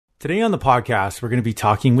Today on the podcast, we're going to be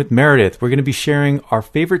talking with Meredith. We're going to be sharing our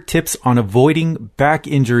favorite tips on avoiding back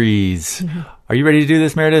injuries. Are you ready to do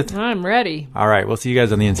this, Meredith? I'm ready. All right, we'll see you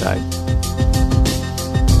guys on the inside.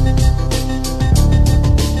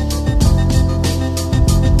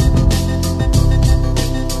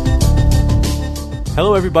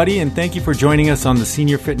 Hello, everybody, and thank you for joining us on the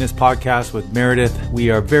Senior Fitness Podcast with Meredith.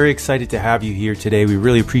 We are very excited to have you here today. We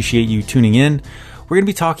really appreciate you tuning in. We're going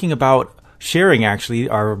to be talking about sharing, actually,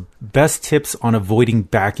 our best tips on avoiding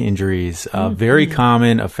back injuries. Very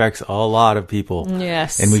common, affects a lot of people.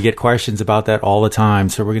 Yes. And we get questions about that all the time.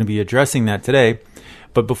 So we're going to be addressing that today.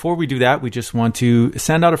 But before we do that, we just want to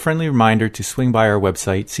send out a friendly reminder to swing by our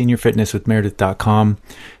website, seniorfitnesswithmeredith.com.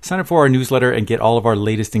 Sign up for our newsletter and get all of our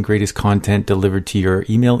latest and greatest content delivered to your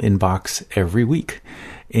email inbox every week.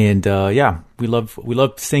 And we love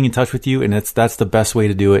staying in touch with you, and that's the best way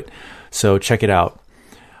to do it. So check it out.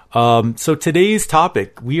 So today's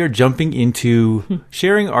topic, we are jumping into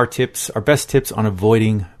sharing our best tips on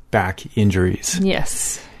avoiding back injuries.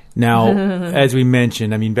 Yes. Now, as we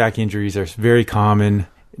mentioned, I mean, back injuries are very common.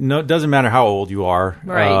 No, it doesn't matter how old you are.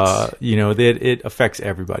 Right. It affects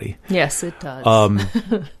everybody. Yes, it does.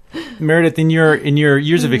 Meredith, in your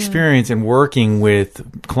years of experience in working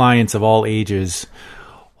with clients of all ages,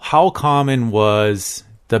 how common was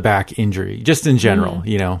the back injury, just in general,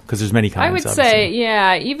 because there's many kinds. I would obviously. say,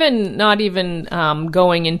 not even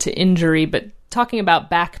going into injury, but talking about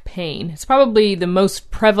back pain. It's probably the most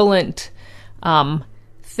prevalent body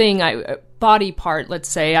part, let's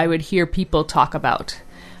say, I would hear people talk about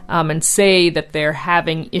and say that they're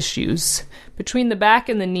having issues. Between the back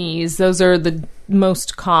and the knees, those are the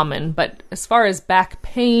most common. But as far as back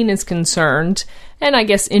pain is concerned, and I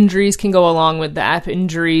guess injuries can go along with that,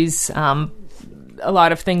 injuries, a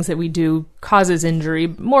lot of things that we do causes injury,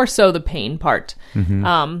 more so the pain part.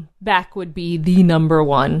 Back would be the number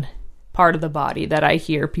one part of the body that I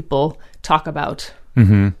hear people talk about.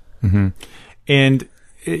 And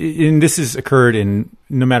this has occurred in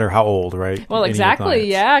no matter how old, right? Well,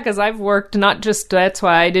 exactly, yeah, because I've worked that's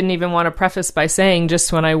why I didn't even want to preface by saying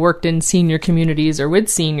just when I worked in senior communities or with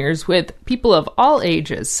seniors, with people of all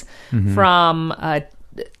ages, from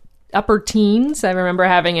upper teens. I remember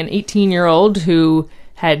having an 18-year-old who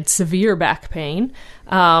had severe back pain,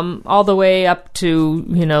 all the way up to,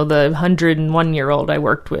 the 101-year-old I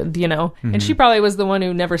worked with, and she probably was the one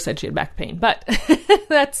who never said she had back pain, but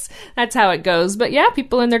that's how it goes. But yeah,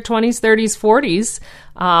 people in their 20s, 30s,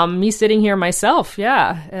 40s, me sitting here myself,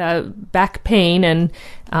 back pain and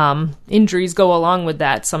injuries go along with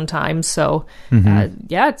that sometimes. So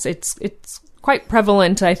it's quite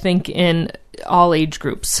prevalent, I think, in all age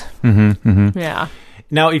groups. Yeah.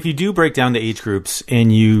 Now, if you do break down the age groups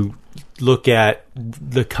and you look at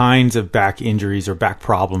the kinds of back injuries or back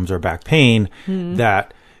problems or back pain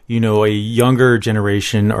that, a younger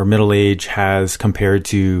generation or middle age has compared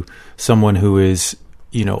to someone who is,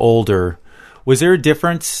 older, was there a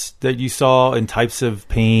difference that you saw in types of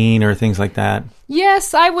pain or things like that?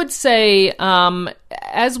 Yes, I would say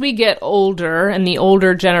as we get older and the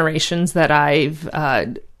older generations that I've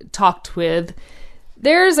talked with,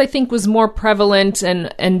 theirs, I think, was more prevalent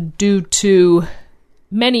and due to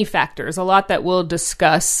many factors, a lot that we'll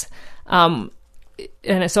discuss. And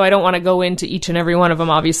so I don't want to go into each and every one of them,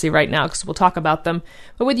 obviously, right now, because we'll talk about them.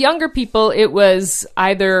 But with younger people, it was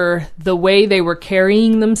either the way they were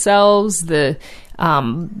carrying themselves,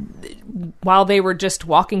 while they were just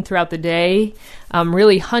walking throughout the day,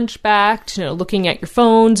 really hunchbacked, looking at your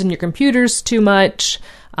phones and your computers too much,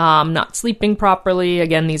 not sleeping properly.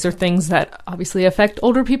 Again, these are things that obviously affect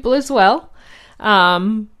older people as well.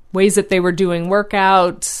 Ways that they were doing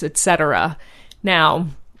workouts, etc. Now,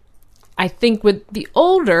 I think with the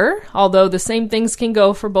older, although the same things can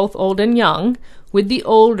go for both old and young, with the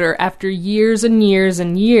older, after years and years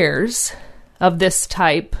and years of this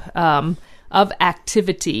type of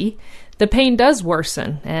activity, the pain does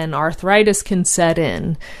worsen and arthritis can set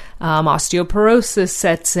in, osteoporosis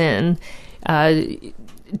sets in,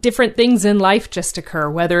 different things in life just occur,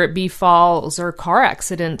 whether it be falls or car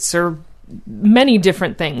accidents or many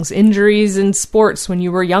different things, injuries in sports when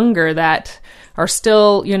you were younger that are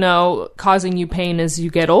still, causing you pain as you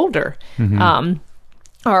get older,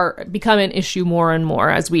 are become an issue more and more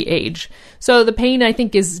as we age. So the pain, I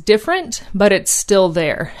think, is different, but it's still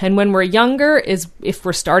there. And when we're younger is if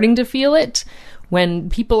we're starting to feel it, when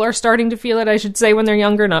people are starting to feel it, I should say, when they're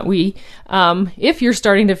younger, not we. If you're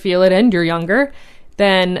starting to feel it and you're younger,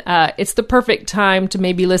 then it's the perfect time to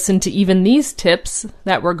maybe listen to even these tips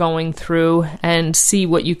that we're going through and see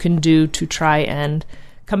what you can do to try and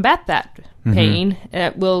combat that pain.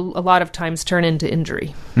 It will a lot of times turn into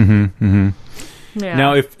injury. Yeah.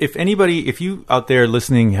 Now, if you out there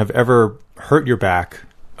listening have ever hurt your back,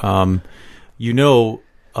 you know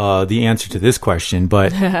the answer to this question,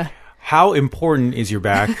 but how important is your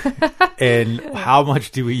back, and how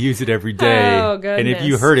much do we use it every day? Oh, goodness. And if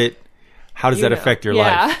you hurt it, how does that affect your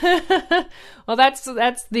life? Well, that's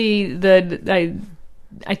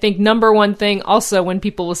I think number one thing also when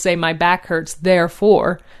people will say my back hurts,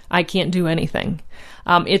 therefore I can't do anything.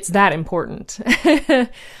 It's that important.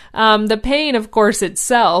 The pain, of course,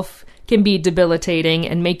 itself can be debilitating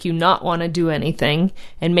and make you not want to do anything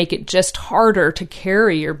and make it just harder to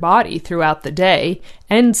carry your body throughout the day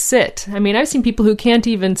and sit. I mean, I've seen people who can't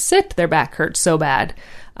even sit, their back hurts so bad,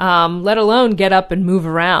 let alone get up and move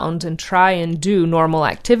around and try and do normal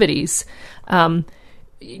activities.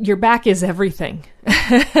 Your back is everything.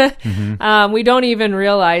 We don't even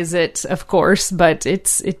realize it, of course, but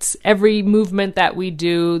it's every movement that we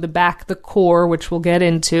do, the back, the core, which we'll get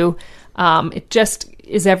into. It just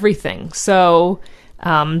is everything. So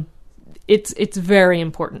it's very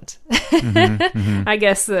important. I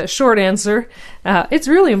guess the short answer, it's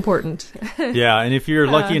really important. Yeah, and if you're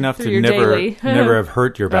lucky enough to never have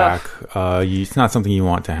hurt your back, it's not something you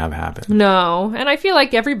want to have happen. No, and I feel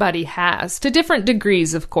like everybody has, to different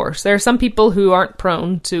degrees, of course. There are some people who aren't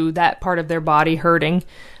prone to that part of their body hurting,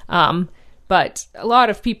 but a lot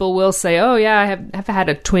of people will say, oh yeah, I've had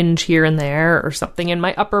a twinge here and there or something in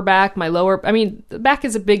my upper back, my lower. I mean, the back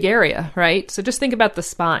is a big area, right? So just think about the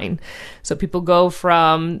spine. So people go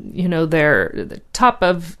from, the top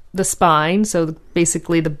of the spine, so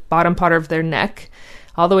basically the bottom part of their neck,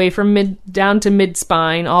 all the way from down to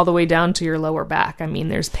mid-spine, all the way down to your lower back. I mean,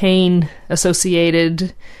 there's pain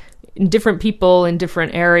associated in different people in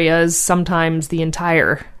different areas, sometimes the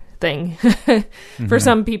entire thing for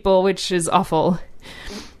some people, which is awful.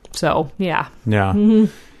 So yeah.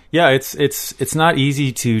 Yeah, it's not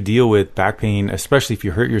easy to deal with back pain, especially if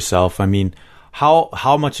you hurt yourself. I mean,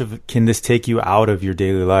 how much can this take you out of your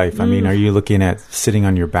daily life? I mean, are you looking at sitting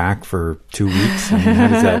on your back for 2 weeks? I mean, how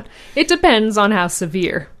does that? It depends on how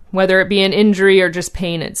severe, whether it be an injury or just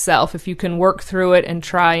pain itself. If you can work through it and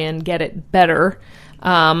try and get it better.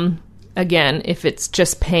 Again, if it's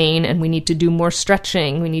just pain and we need to do more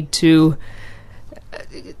stretching, we need to,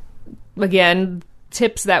 again,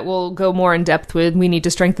 tips that we'll go more in depth with. We need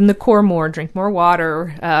to strengthen the core more, drink more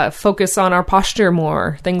water, focus on our posture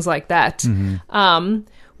more, things like that.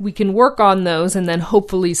 We can work on those and then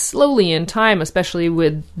hopefully slowly in time, especially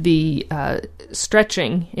with the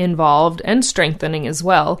stretching involved and strengthening as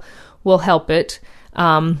well, will help it.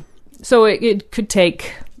 So it could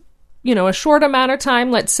take a short amount of time,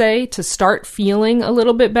 let's say, to start feeling a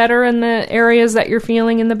little bit better in the areas that you're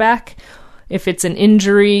feeling in the back. If it's an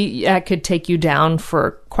injury, that could take you down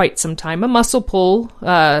for quite some time. A muscle pull,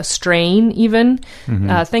 strain even,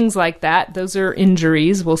 things like that. Those are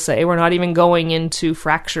injuries, we'll say. We're not even going into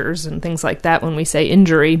fractures and things like that when we say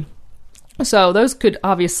injury. So those could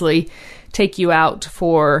obviously take you out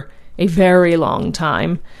for a very long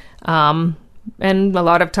time. And a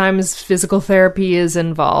lot of times physical therapy is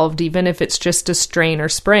involved, even if it's just a strain or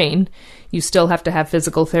sprain. You still have to have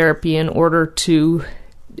physical therapy in order to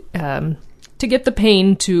get the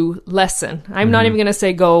pain to lessen. I'm not even going to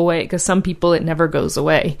say go away, because some people it never goes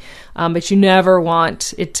away. But you never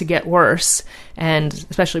want it to get worse. And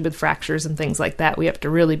especially with fractures and things like that, we have to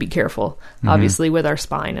really be careful, obviously, with our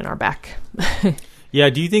spine and our back. Yeah,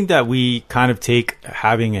 do you think that we kind of take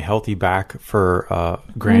having a healthy back for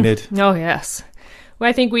granted? Oh, yes. Well,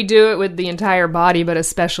 I think we do it with the entire body, but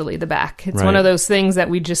especially the back. It's one of those things that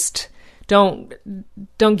we just don't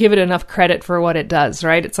give it enough credit for what it does,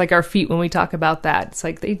 right? It's like our feet when we talk about that. It's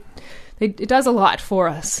like it does a lot for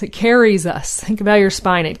us. It carries us. Think about your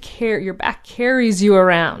spine. Your back carries you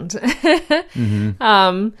around.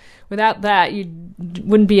 Without that, you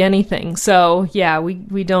wouldn't be anything. So yeah,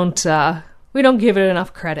 we don't give it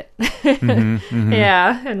enough credit.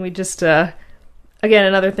 Yeah, and we just, again,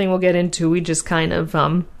 another thing we'll get into, we just kind of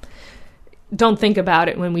don't think about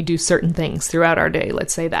it when we do certain things throughout our day,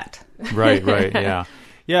 let's say that. Right, yeah.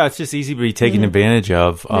 Yeah, it's just easy to be taken advantage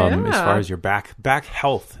of as far as your back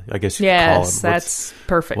health, I guess you could call it. Yes, that's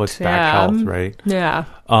perfect. What's back health, right? Yeah.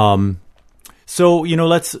 So,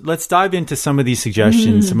 let's dive into some of these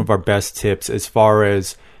suggestions, some of our best tips as far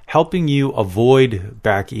as helping you avoid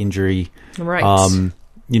back injury. Right.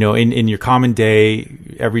 In your common day,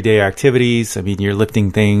 everyday activities. I mean, you're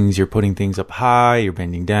lifting things, you're putting things up high, you're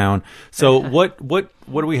bending down. So what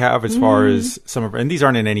do we have as far as some of, and these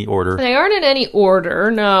aren't in any order. They aren't in any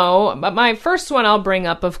order, no. But my first one I'll bring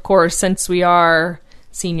up, of course, since we are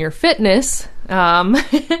senior fitness,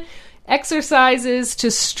 exercises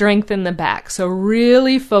to strengthen the back. So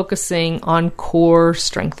really focusing on core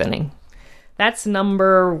strengthening. That's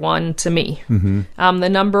number one to me. The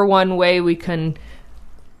number one way we can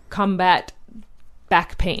combat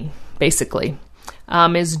back pain, basically,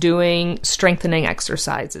 is doing strengthening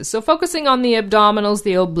exercises. So focusing on the abdominals,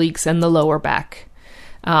 the obliques, and the lower back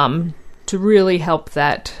to really help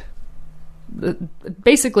that.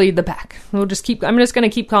 Basically the back. I'm just going to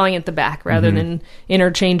keep calling it the back rather than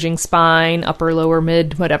interchanging spine, upper, lower,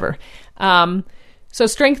 mid, whatever. So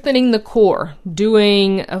strengthening the core,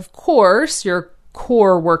 doing, of course, your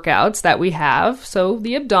core workouts that we have. So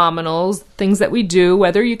the abdominals, things that we do,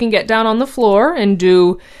 whether you can get down on the floor and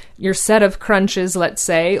do your set of crunches, let's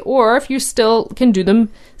say, or if you still can do them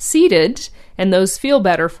seated and those feel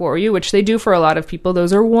better for you, which they do for a lot of people,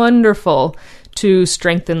 those are wonderful to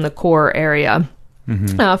strengthen the core area.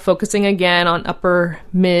 Focusing again on upper,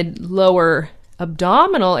 mid, lower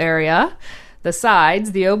abdominal area, the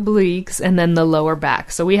sides, the obliques, and then the lower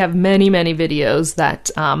back. So we have many, many videos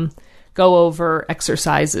that go over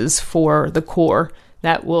exercises for the core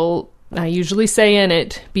that will, I usually say in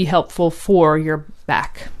it, be helpful for your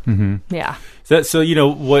back. Yeah. So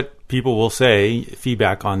what people will say,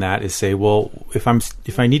 feedback on that is say, well,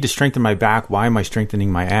 if I need to strengthen my back, why am I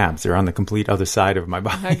strengthening my abs? They're on the complete other side of my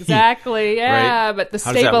body. Exactly. Yeah. Right? But the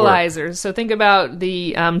How does that work? stabilizers. So think about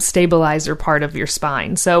the stabilizer part of your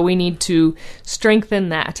spine. So we need to strengthen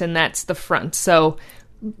that, and that's the front. So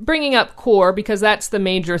bringing up core, because that's the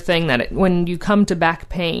major thing that when you come to back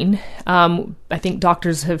pain, I think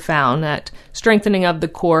doctors have found that strengthening of the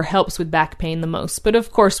core helps with back pain the most. But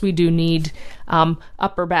of course, we do need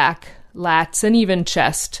upper back, lats, and even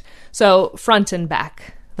chest. So front and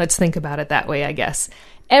back. Let's think about it that way, I guess.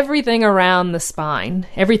 Everything around the spine,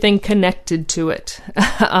 everything connected to it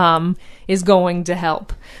is going to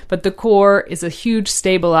help. But the core is a huge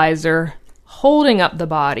stabilizer holding up the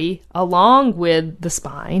body along with the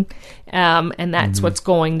spine, and that's what's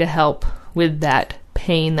going to help with that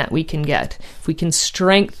pain that we can get. If we can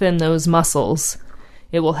strengthen those muscles,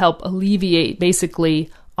 it will help alleviate basically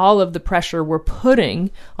all of the pressure we're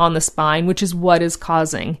putting on the spine, which is what is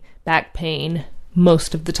causing back pain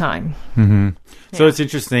most of the time. So it's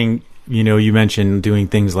interesting. You mentioned doing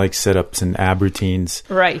things like sit-ups and ab routines.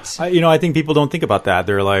 Right. I think people don't think about that.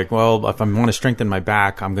 They're like, well, if I want to strengthen my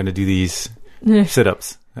back, I'm going to do these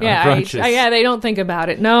sit-ups. Crunches. They don't think about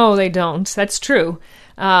it. No, they don't. That's true.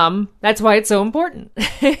 That's why it's so important.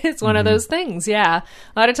 It's one of those things. Yeah.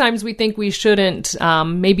 A lot of times we think we shouldn't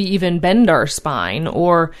maybe even bend our spine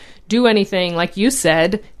or do anything, like you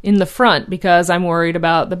said, in the front because I'm worried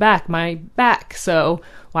about my back. So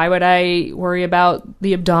why would I worry about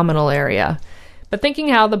the abdominal area? But thinking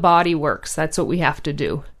how the body works, that's what we have to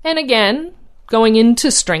do. And again, going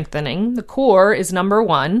into strengthening, the core is number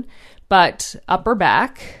one, but upper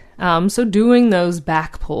back. So doing those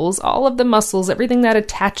back pulls, all of the muscles, everything that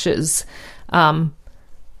attaches to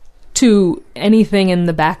anything in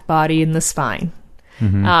the back body and the spine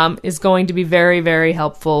is going to be very, very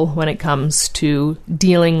helpful when it comes to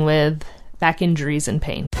dealing with back injuries and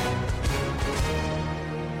pain.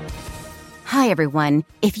 Hi, everyone.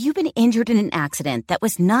 If you've been injured in an accident that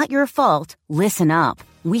was not your fault, listen up.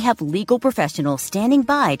 We have legal professionals standing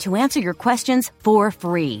by to answer your questions for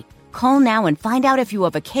free. Call now and find out if you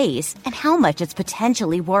have a case and how much it's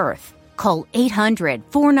potentially worth. Call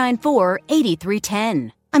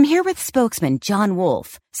 800-494-8310. I'm here with spokesman John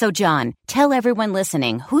Wolf. So, John, tell everyone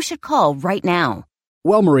listening who should call right now.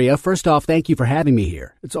 Well, Maria, first off, thank you for having me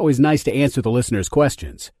here. It's always nice to answer the listeners'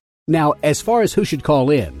 questions. Now, as far as who should call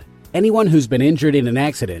in, anyone who's been injured in an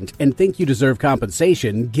accident and think you deserve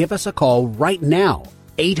compensation, give us a call right now.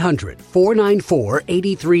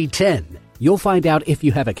 800-494-8310. You'll find out if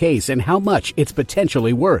you have a case and how much it's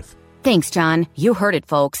potentially worth. Thanks, John. You heard it,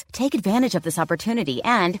 folks. Take advantage of this opportunity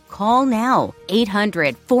and call now.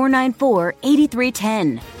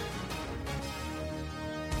 800-494-8310.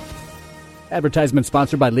 Advertisement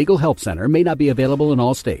sponsored by Legal Help Center. May not be available in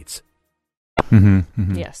all states.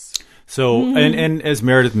 Yes. So, and as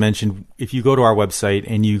Meredith mentioned, if you go to our website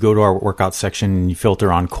and you go to our workout section and you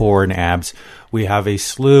filter on core and abs, we have a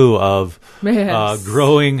slew of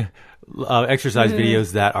growing exercise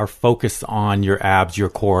videos that are focused on your abs, your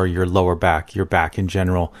core, your lower back, your back in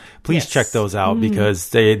general. Please check those out because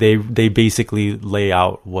they basically lay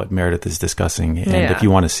out what Meredith is discussing and if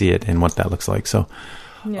you want to see it and what that looks like. So,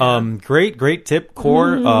 great tip,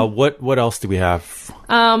 core. What else do we have?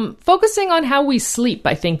 Focusing on how we sleep,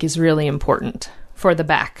 I think, is really important for the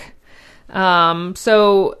back.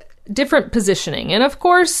 So different positioning. And of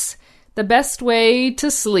course, the best way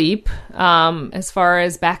to sleep, as far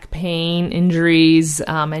as back pain, injuries,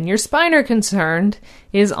 and your spine are concerned,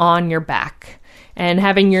 is on your back and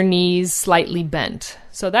having your knees slightly bent.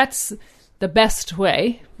 So that's the best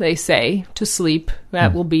way, they say, to sleep.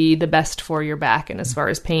 That will be the best for your back and as far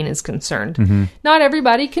as pain is concerned. Not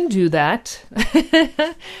everybody can do that.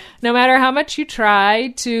 No matter how much you try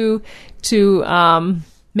to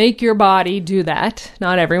make your body do that,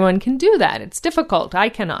 not everyone can do that. It's difficult. I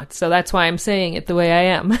cannot. So that's why I'm saying it the way I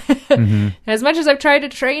am. As much as I've tried to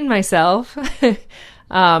train myself.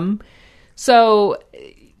 So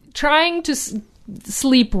trying to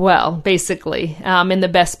sleep well, basically, in the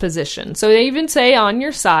best position. So they even say on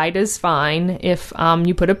your side is fine. If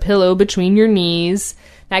you put a pillow between your knees,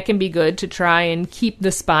 that can be good to try and keep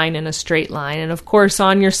the spine in a straight line. And of course,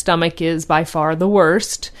 on your stomach is by far the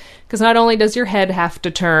worst, because not only does your head have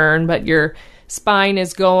to turn, but your spine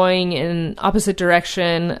is going in opposite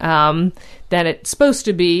direction than it's supposed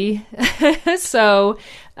to be. So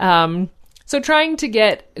trying to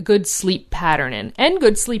get a good sleep pattern in, and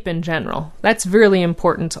good sleep in general. That's really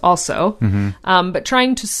important also. But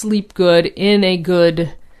trying to sleep good in a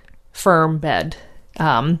good, firm bed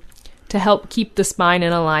to help keep the spine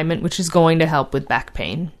in alignment, which is going to help with back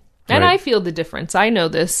pain. And I feel the difference. I know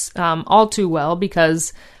this all too well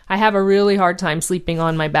because I have a really hard time sleeping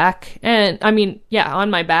on my back. And on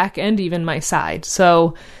my back and even my side.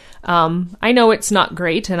 So I know it's not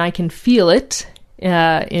great, and I can feel it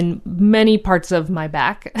in many parts of my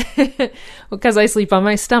back because I sleep on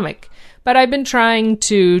my stomach. But I've been trying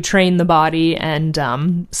to train the body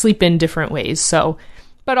and sleep in different ways. So,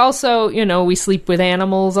 but also, we sleep with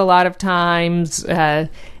animals a lot of times,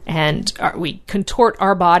 and we contort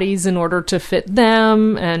our bodies in order to fit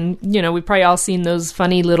them. And, we've probably all seen those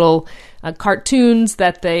funny little cartoons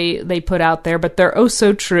that they put out there, but they're oh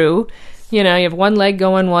so true. You have one leg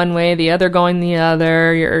going one way, the other going the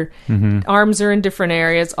other, your arms are in different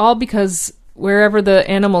areas, all because wherever the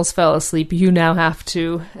animals fell asleep, you now have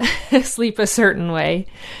to sleep a certain way.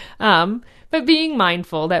 But being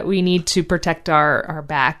mindful that we need to protect our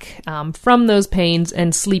back from those pains,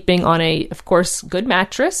 and sleeping on a, of course, good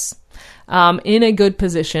mattress in a good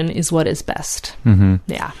position is what is best.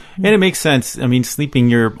 Yeah. And it makes sense. I mean,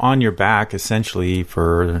 sleeping on your back essentially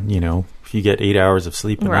for, if you get 8 hours of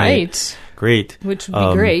sleep a night, great. Which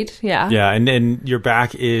would be great, yeah. Yeah, and your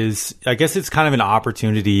back is, I guess it's kind of an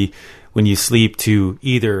opportunity when you sleep to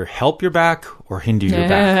either help your back or hinder your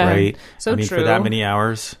back, right? So true. For that many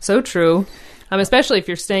hours. So true. Especially if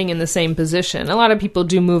you're staying in the same position. A lot of people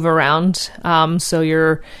do move around, so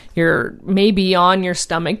you're maybe on your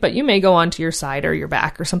stomach, but you may go onto your side or your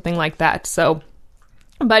back or something like that. So,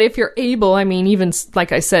 but if you're able, even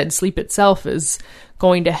like I said, sleep itself is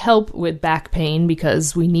going to help with back pain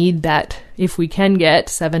because we need that. If we can get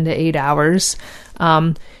 7 to 8 hours,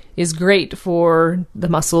 is great for the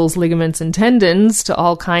muscles, ligaments, and tendons to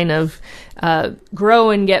all kind of grow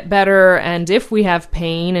and get better. And if we have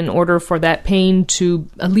pain, in order for that pain to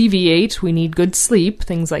alleviate, we need good sleep,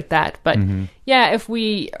 things like that. But if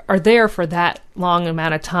we are there for that long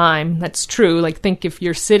amount of time, that's true. Like, think if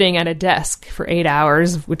you're sitting at a desk for 8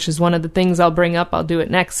 hours, which is one of the things I'll bring up, I'll do it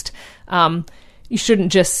next. You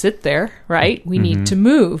shouldn't just sit there, right? We need to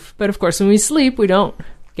move. But of course, when we sleep, we don't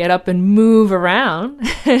get up and move around.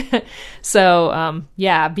 So,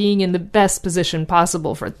 being in the best position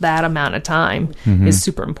possible for that amount of time is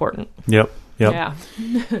super important. Yep. Yeah.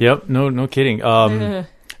 Yep. No kidding.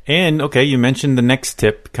 And okay, you mentioned the next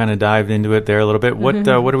tip, kind of dived into it there a little bit. What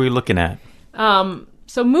are we looking at?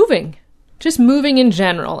 So moving. Just moving in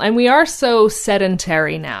general. And we are so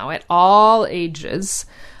sedentary now at all ages.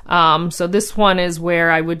 So this one is where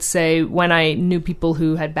I would say when I knew people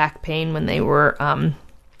who had back pain when they were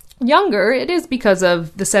younger, it is because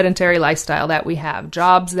of the sedentary lifestyle that we have.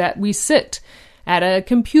 Jobs that we sit at a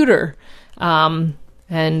computer, and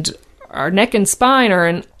our neck and spine are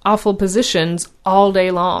in awful positions all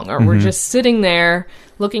day long, or we're just sitting there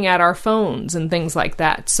looking at our phones and things like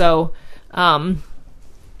that. So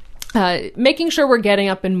making sure we're getting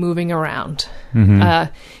up and moving around.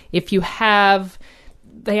 If you have...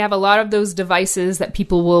 They have a lot of those devices that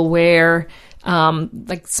people will wear,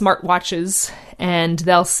 like smartwatches, and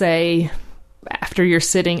they'll say after you're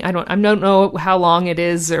sitting, I don't know how long it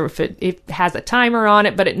is or if it has a timer on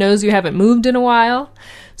it, but it knows you haven't moved in a while.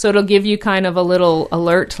 So it'll give you kind of a little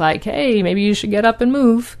alert like, hey, maybe you should get up and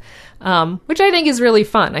move, which I think is really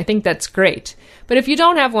fun. I think that's great. But if you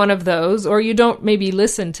don't have one of those, or you don't maybe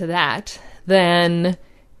listen to that, then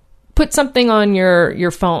put something on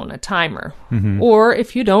your phone, a timer. Or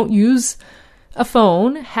if you don't use a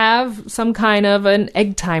phone, have some kind of an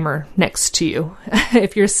egg timer next to you.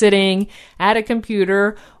 If you're sitting at a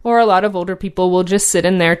computer, or a lot of older people will just sit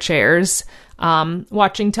in their chairs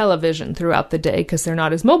watching television throughout the day because they're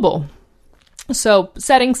not as mobile. So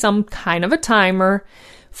setting some kind of a timer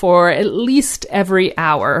for at least every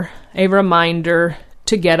hour, a reminder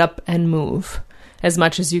to get up and move as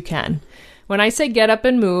much as you can. When I say get up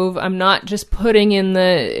and move, I'm not just putting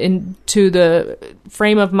into the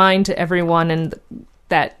frame of mind to everyone and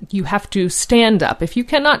that you have to stand up. If you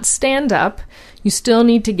cannot stand up, you still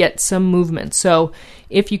need to get some movement. So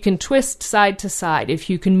if you can twist side to side, if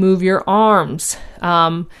you can move your arms,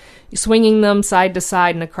 swinging them side to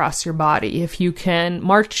side and across your body, if you can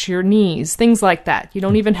march your knees, things like that. You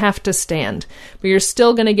don't even have to stand, but you're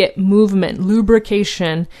still going to get movement,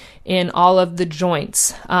 lubrication in all of the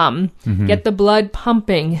joints. Get the blood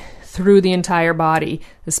pumping through the entire body,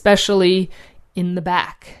 especially in the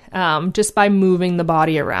back, just by moving the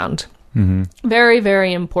body around. Very,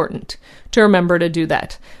 very important to remember to do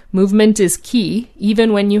that. Movement is key,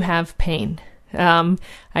 even when you have pain.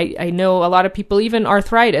 I know a lot of people, even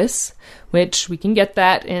arthritis, which we can get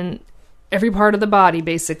that in every part of the body,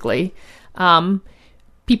 basically.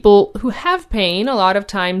 People who have pain a lot of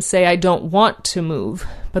times say, I don't want to move,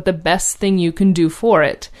 but the best thing you can do for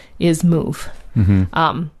it is move.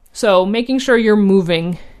 So making sure you're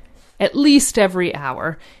moving at least every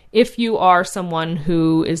hour. If you are someone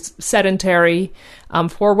who is sedentary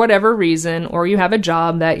for whatever reason, or you have a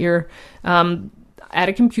job that you're at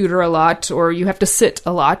a computer a lot, or you have to sit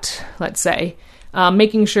a lot, let's say,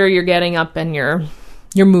 making sure you're getting up and you're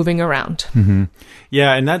moving around.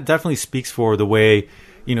 Yeah, and that definitely speaks for the way,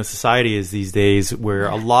 society is these days, where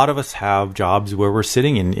a lot of us have jobs where we're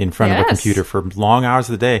sitting in front of a computer for long hours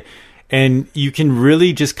of the day. And you can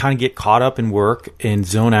really just kind of get caught up in work and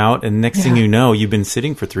zone out. And next thing you know, you've been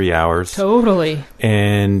sitting for 3 hours. Totally.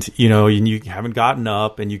 And, you haven't gotten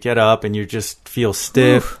up, and you get up and you just feel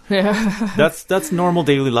stiff. That's normal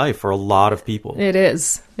daily life for a lot of people. It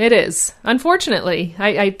is. Unfortunately,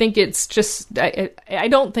 I think it's just, I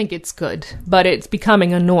don't think it's good, but it's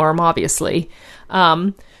becoming a norm, obviously.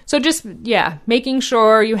 So just, making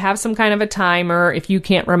sure you have some kind of a timer if you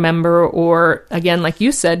can't remember, or again, like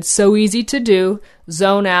you said, so easy to do,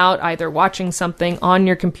 zone out, either watching something on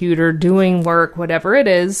your computer, doing work, whatever it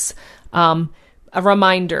is, a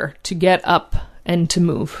reminder to get up and to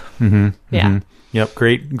move. Yep.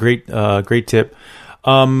 Great tip.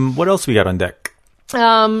 What else we got on deck?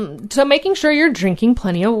 So making sure you're drinking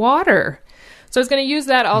plenty of water. So I was going to use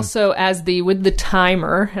that also as with the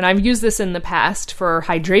timer, and I've used this in the past for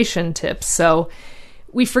hydration tips. So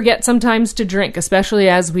we forget sometimes to drink, especially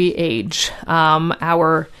as we age.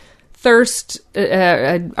 Our thirst,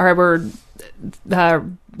 our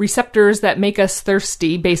receptors that make us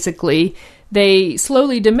thirsty, basically, they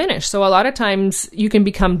slowly diminish. So a lot of times you can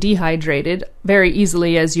become dehydrated very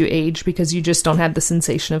easily as you age because you just don't have the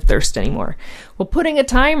sensation of thirst anymore. Well, putting a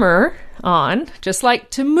timer on, just like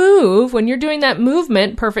to move, when you're doing that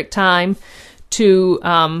movement, perfect time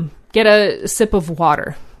to get a sip of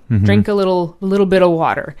water. Drink a little bit of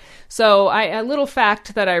water. So a little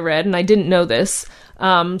fact that I read, and I didn't know this,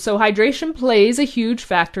 so hydration plays a huge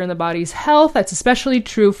factor in the body's health. That's especially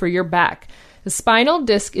true for your back. The spinal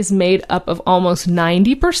disc is made up of almost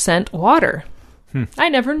 90% water. I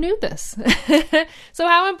never knew this. So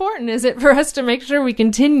how important is it for us to make sure we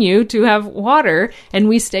continue to have water and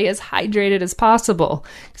we stay as hydrated as possible?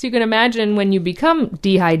 Because you can imagine when you become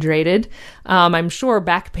dehydrated, I'm sure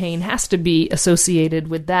back pain has to be associated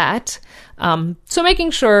with that. So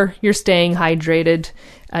making sure you're staying hydrated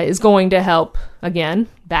is going to help, again,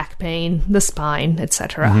 back pain, the spine,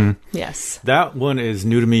 etc. Yes. That one is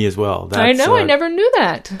new to me as well. I know, I never knew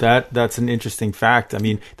that. That's an interesting fact. I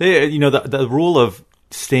mean, the rule of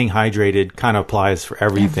staying hydrated kind of applies for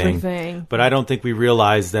everything. But I don't think we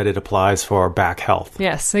realize that it applies for our back health.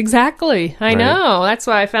 Yes, exactly. I know. That's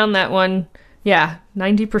why I found that one.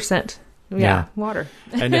 90%. Yeah, water.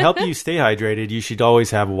 And to help you stay hydrated, you should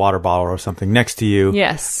always have a water bottle or something next to you.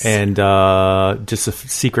 Yes. And just a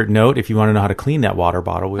secret note, if you want to know how to clean that water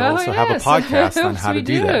bottle, we also have a podcast on how to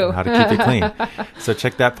do that, how to keep it clean. So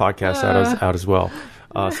check that podcast out as well.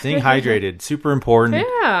 Staying hydrated, super important.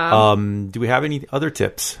 Yeah. Do we have any other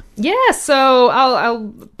tips? Yeah, so I'll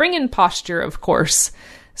bring in posture, of course.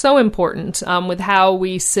 So important with how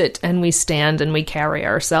we sit and we stand and we carry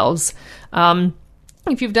ourselves.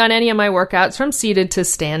 If you've done any of my workouts from seated to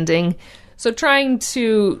standing, so trying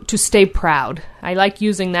to stay proud. I like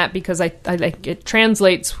using that because I like it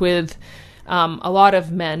translates with a lot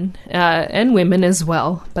of men and women as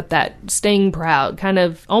well, but that staying proud, kind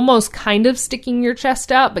of sticking your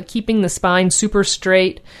chest out, but keeping the spine super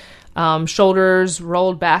straight, shoulders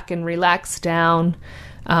rolled back and relaxed down,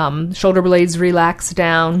 shoulder blades relaxed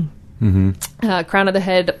down, crown of the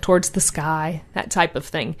head up towards the sky, that type of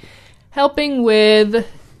thing. Helping with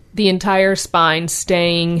the entire spine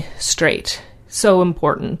staying straight. So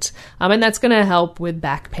important. And that's going to help with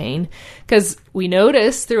back pain, because we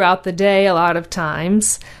notice throughout the day a lot of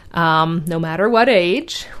times, no matter what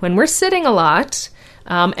age, when we're sitting a lot,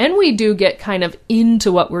 and we do get kind of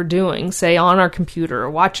into what we're doing, say on our computer or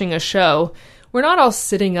watching a show, we're not all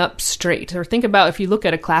sitting up straight. Or think about if you look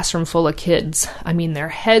at a classroom full of kids, I mean, their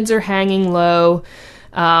heads are hanging low,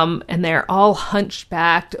 and they're all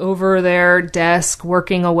hunchbacked over their desk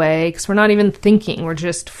working away because we're not even thinking. We're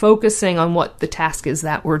just focusing on what the task is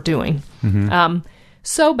that we're doing.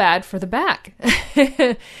 So bad for the back,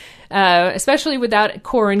 especially without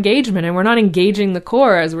core engagement. And we're not engaging the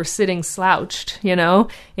core as we're sitting slouched, in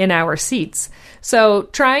our seats. So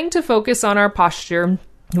trying to focus on our posture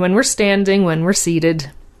when we're standing, when we're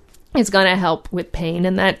seated, is going to help with pain.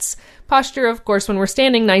 And that's posture, of course, when we're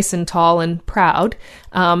standing nice and tall and proud.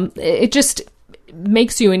 It just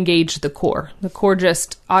makes you engage the core. The core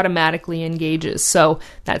just automatically engages. So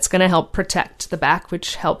that's going to help protect the back,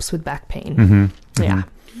 which helps with back pain. Yeah.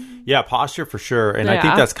 Yeah, posture for sure. And I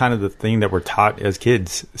think that's kind of the thing that we're taught as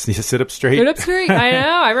kids. Sit up straight. Sit up straight. I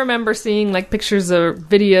know. I remember seeing pictures or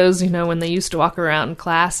videos, when they used to walk around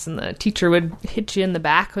class and the teacher would hit you in the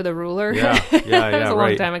back with a ruler. Yeah. It was a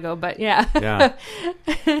long time ago, but yeah.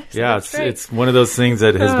 Yeah, it's one of those things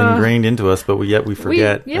that has been ingrained into us, but yet we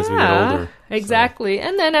forget as we get older. Exactly. So.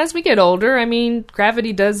 And then as we get older,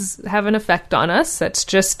 gravity does have an effect on us. That's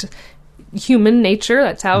just human nature.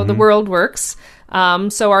 That's how the world works.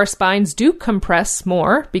 So our spines do compress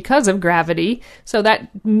more because of gravity. So that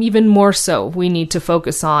even more so, we need to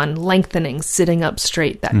focus on lengthening, sitting up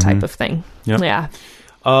straight, that type of thing. Yep. Yeah.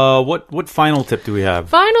 What final tip do we have?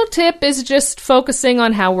 Final tip is just focusing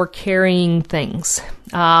on how we're carrying things.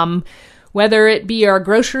 Whether it be our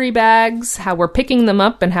grocery bags, how we're picking them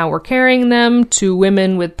up and how we're carrying them, to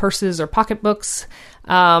women with purses or pocketbooks,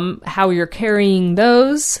 how you're carrying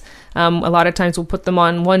those. A lot of times we'll put them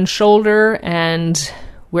on one shoulder and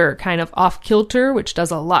we're kind of off kilter, which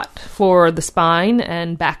does a lot for the spine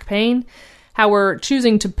and back pain. How we're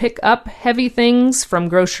choosing to pick up heavy things from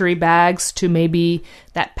grocery bags to maybe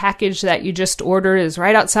that package that you just ordered is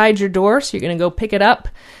right outside your door, so you're going to go pick it up.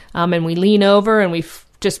 And we lean over and we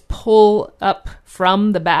just pull up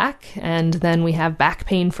from the back, and then we have back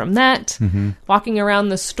pain from that. Walking around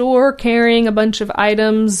the store carrying a bunch of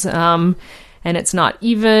items, and it's not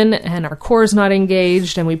even, and our core is not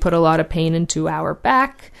engaged, and we put a lot of pain into our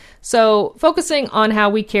back. So focusing on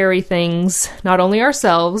how we carry things, not only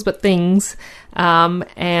ourselves, but things,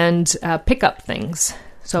 and pick up things.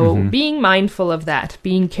 So being mindful of that,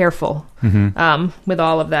 being careful with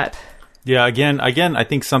all of that. Yeah, again, I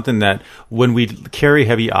think something that when we carry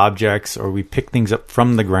heavy objects or we pick things up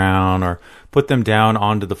from the ground or put them down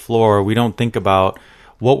onto the floor, we don't think about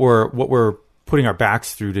what we're putting our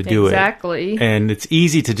backs through to do it. Exactly. And it's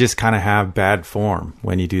easy to just kind of have bad form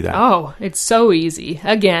when you do that. Oh, it's so easy.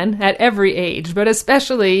 Again, at every age, but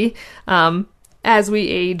especially as we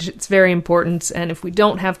age, it's very important. And if we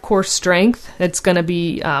don't have core strength, it's going to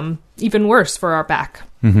be even worse for our back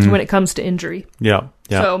when it comes to injury. Yeah.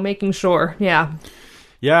 So making sure, Yeah,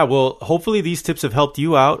 well, hopefully these tips have helped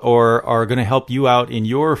you out or are going to help you out in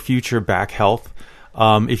your future back health.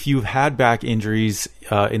 If you've had back injuries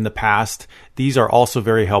in the past, these are also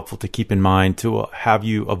very helpful to keep in mind to have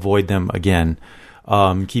you avoid them again.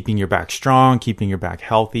 Keeping your back strong, keeping your back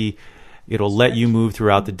healthy. It'll let you move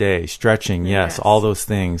throughout the day. Stretching, yes, all those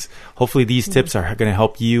things. Hopefully these tips are going to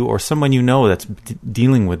help you or someone you know that's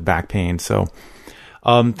dealing with back pain. So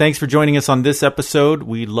thanks for joining us on this episode.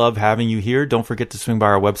 We love having you here. Don't forget to swing by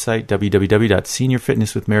our website,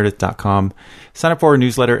 www.seniorfitnesswithmeredith.com. Sign up for our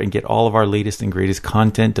newsletter and get all of our latest and greatest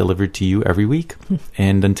content delivered to you every week.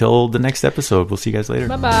 And until the next episode, we'll see you guys later.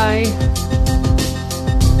 Bye-bye.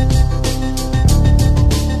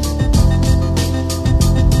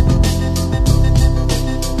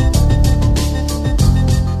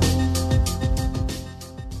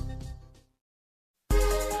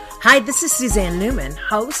 Hi, this is Suzanne Newman,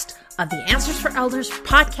 host of the Answers for Elders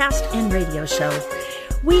podcast and radio show.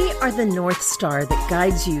 We are the North Star that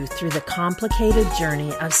guides you through the complicated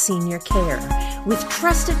journey of senior care with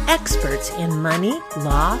trusted experts in money,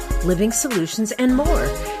 law, living solutions, and more.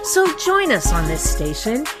 So join us on this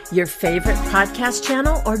station, your favorite podcast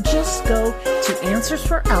channel, or just go to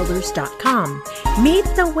AnswersForElders.com. Meet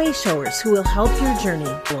the Wayshowers who will help your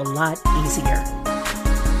journey go a lot easier.